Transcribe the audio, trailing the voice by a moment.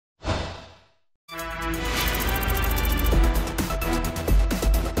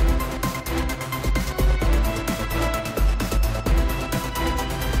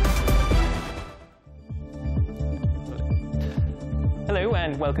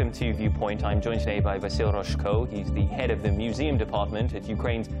welcome to Viewpoint. I'm joined today by Vasyl Rozhko. He's the head of the museum department at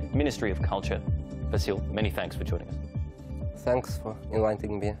Ukraine's Ministry of Culture. Vasyl, many thanks for joining us. Thanks for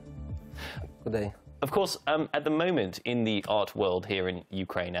inviting me. Good day. Of course, at the moment in the art world here in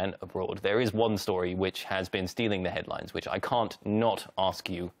Ukraine and abroad, there is one story which has been stealing the headlines, which I can't not ask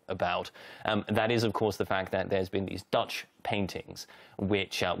you about. That is, of course, the fact that there's been these Dutch paintings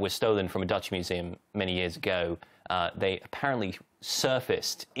which were stolen from a Dutch museum many years ago. They apparently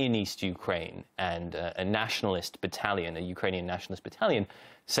surfaced in East Ukraine, and a nationalist battalion, a Ukrainian nationalist battalion,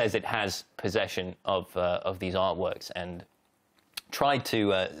 says it has possession of these artworks and tried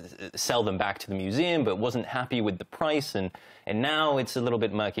to sell them back to the museum, but wasn't happy with the price, and now it's a little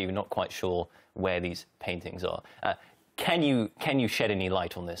bit murky. We're not quite sure where these paintings are. Can you shed any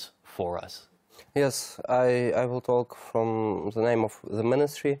light on this for us? Yes, I will talk from the name of the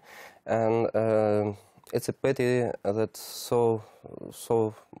ministry, and it's a pity that so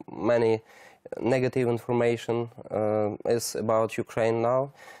many negative information is about Ukraine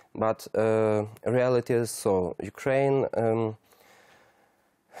now, but reality is so. Ukraine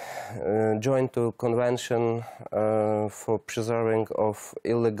joined to convention for preserving of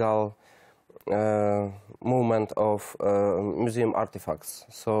illegal movement of museum artifacts.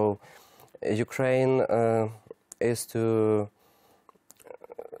 So Ukraine is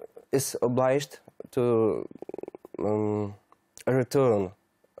obliged to return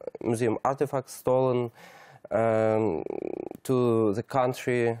museum artifacts stolen to the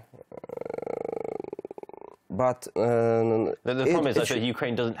country. But the problem is that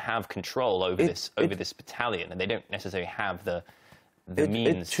Ukraine doesn't have control over this battalion, and they don't necessarily have the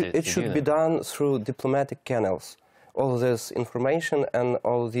means to do that. It should be done through diplomatic channels, all this information and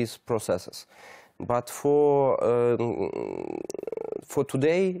all these processes. But for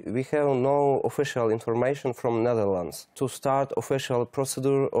today, we have no official information from Netherlands to start official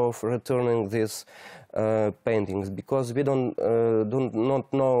procedure of returning these paintings, because we do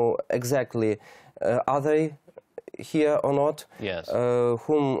not know exactly are they here or not, yes.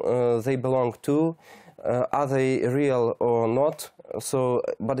 Whom they belong to, are they real or not. So,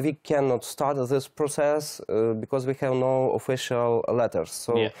 but we cannot start this process because we have no official letters.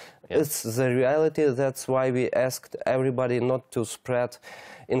 So yeah. It's the reality. That's why we asked everybody not to spread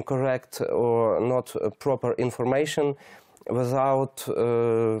incorrect or not proper information without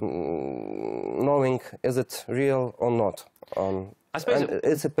knowing is it real or not. I suppose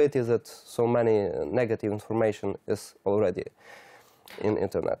it's a pity that so many negative information is already in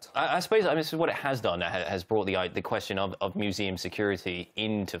internet. I suppose this is what it has done. It has brought the question of museum security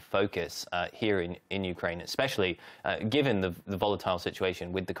into focus here in Ukraine, especially given the volatile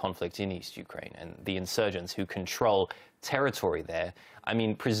situation with the conflict in East Ukraine and the insurgents who control territory there. I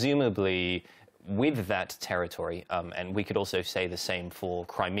mean, presumably with that territory, and we could also say the same for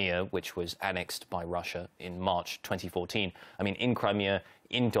Crimea, which was annexed by Russia in March 2014. I mean, in Crimea,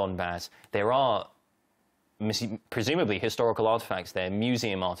 in Donbas, there are presumably historical artifacts there,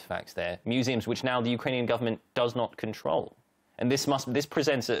 museum artifacts there, museums which now the Ukrainian government does not control. And this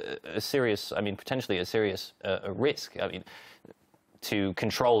presents a serious, I mean, potentially a serious risk, I mean, to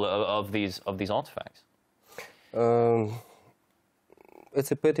control of these artifacts. It's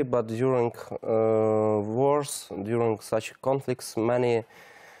a pity, but during wars, during such conflicts, a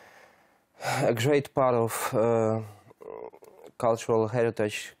great part of cultural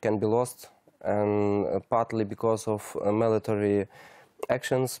heritage can be lost, and partly because of military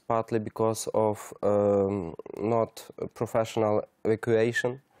actions, partly because of not professional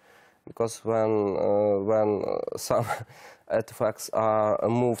evacuation. Because when some artifacts are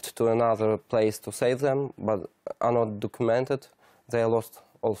moved to another place to save them, but are not documented, they are lost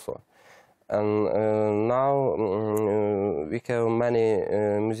also. And now we have many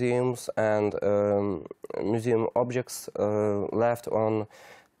museums and museum objects left on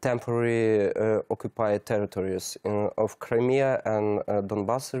temporary occupied territories of Crimea and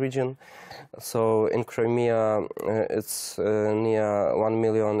Donbas region. So in Crimea, it's near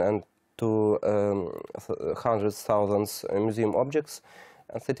 1,200,000 museum objects,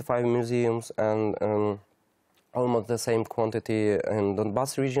 and 35 museums, and almost the same quantity in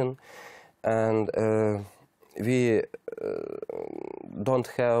Donbas region. And we don't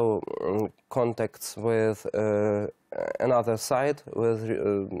have contacts with another side, with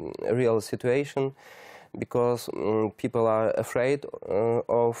a real situation, because people are afraid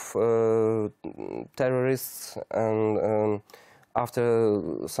of terrorists, and after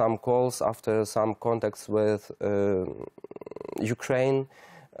some calls, after some contacts with Ukraine,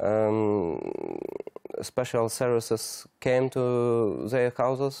 special services came to their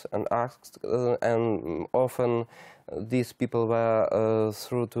houses and asked, and often these people were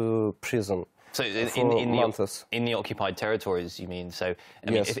thrown to prison. So in the occupied territories, you mean? So, I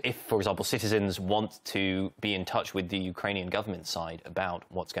mean, Yes. if, for example, citizens want to be in touch with the Ukrainian government side about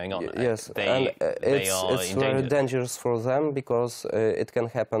what's going on, yes, they are it's in very danger. dangerous for them, because it can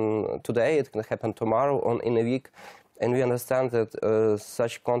happen today, it can happen tomorrow, in a week, and we understand that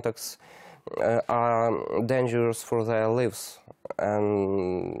such contacts are dangerous for their lives.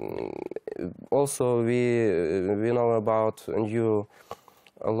 And also we know about new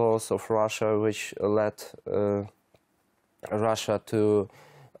laws of Russia which led Russia to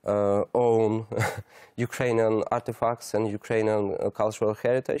own Ukrainian artifacts and Ukrainian cultural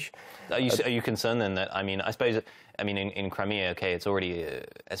heritage. Are you concerned then that, I mean, I suppose, I mean, in Crimea, okay, it's already,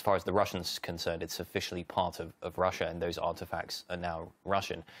 as far as the Russians are concerned, it's officially part of Russia, and those artifacts are now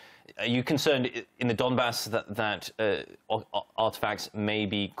Russian. Are you concerned in the Donbas that artifacts may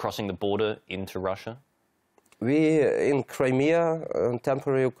be crossing the border into Russia? We, in Crimea,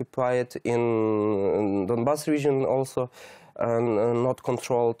 temporarily occupied, in Donbas region also, not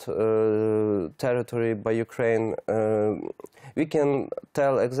controlled territory by Ukraine. We can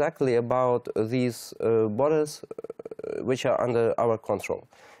tell exactly about these borders which are under our control,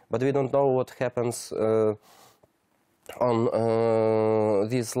 but we don't know what happens on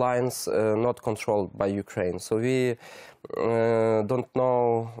these lines not controlled by Ukraine. So we don't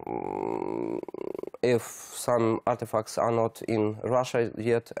know if some artifacts are not in Russia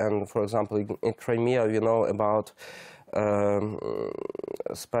yet, and for example in Crimea we know about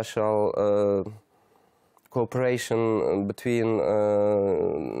special cooperation between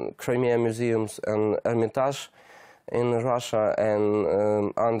Crimea museums and Hermitage in Russia,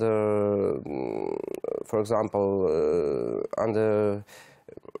 and under, for example, under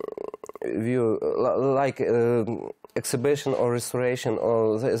view like exhibition or restoration,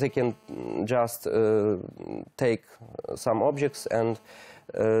 or they can just take some objects and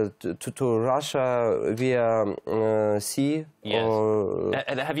to Russia via sea. Yes. Or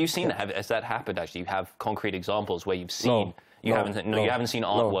Have you seen that? Has that happened actually? You have concrete examples where you've seen. No. You haven't seen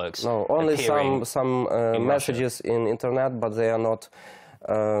artworks. No, only appearing some in messages in internet, but they are not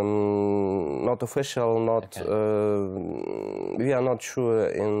not official. Not we are not sure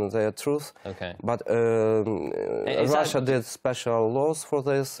in their truth. Okay. But Russia did special laws for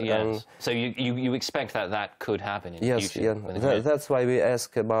this. Yes. And so you expect that could happen in yes, future? yeah. That's why we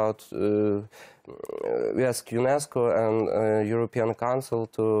ask about. We ask UNESCO and European Council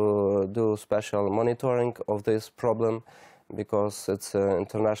to do special monitoring of this problem, because it's an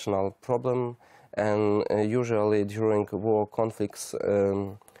international problem, and usually during war conflicts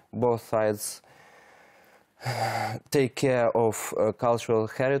both sides take care of cultural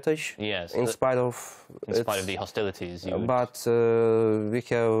heritage. Yes. In spite of the hostilities. But we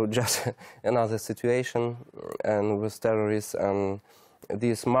have just another situation, and with terrorists, and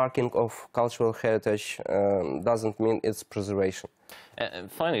this marking of cultural heritage doesn't mean its preservation.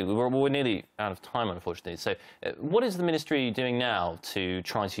 Finally, we're nearly out of time, unfortunately. So what is the ministry doing now to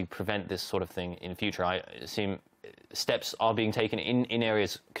try to prevent this sort of thing in future? I assume steps are being taken in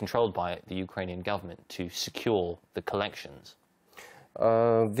areas controlled by the Ukrainian government to secure the collections.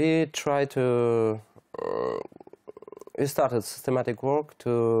 We try to... we started systematic work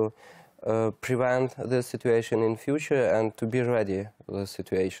to prevent this situation in future and to be ready for the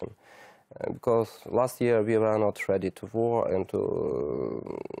situation. Because last year we were not ready to war and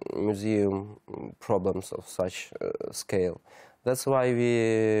to museum problems of such scale. That's why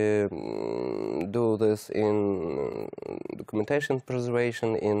we do this in documentation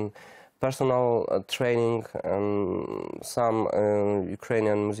preservation, in personal training, and some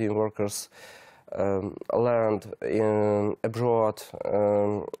Ukrainian museum workers learned abroad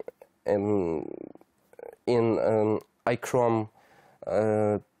in ICROM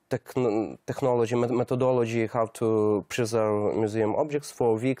technology, methodology, how to preserve museum objects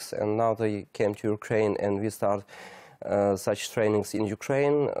for weeks, and now they came to Ukraine and we start such trainings in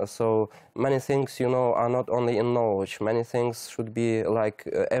Ukraine. So many things, you know, are not only in knowledge. Many things should be like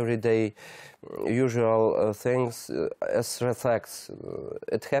everyday, usual things as reflex.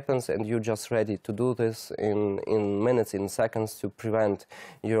 It happens and you're just ready to do this in minutes, in seconds, to prevent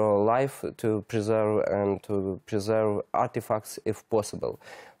your life, to preserve and to preserve artifacts if possible.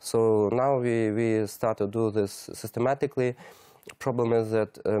 So now we start to do this systematically. Problem is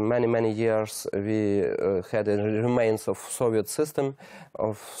that many years we had remains of Soviet system,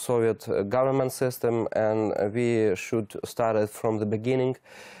 of Soviet government system, and we should start it from the beginning.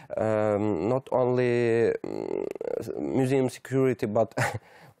 Not only museum security, but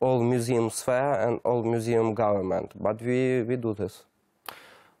all museum sphere and all museum government. But we do this.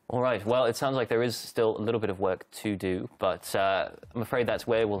 All right. Well, it sounds like there is still a little bit of work to do, but I'm afraid that's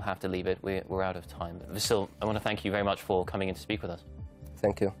where we'll have to leave it. We're out of time. Vasyl, I want to thank you very much for coming in to speak with us.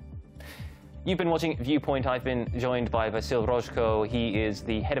 Thank you. You've been watching Viewpoint. I've been joined by Vasyl Rozhko. He is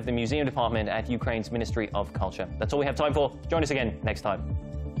the head of the museum department at Ukraine's Ministry of Culture. That's all we have time for. Join us again next time.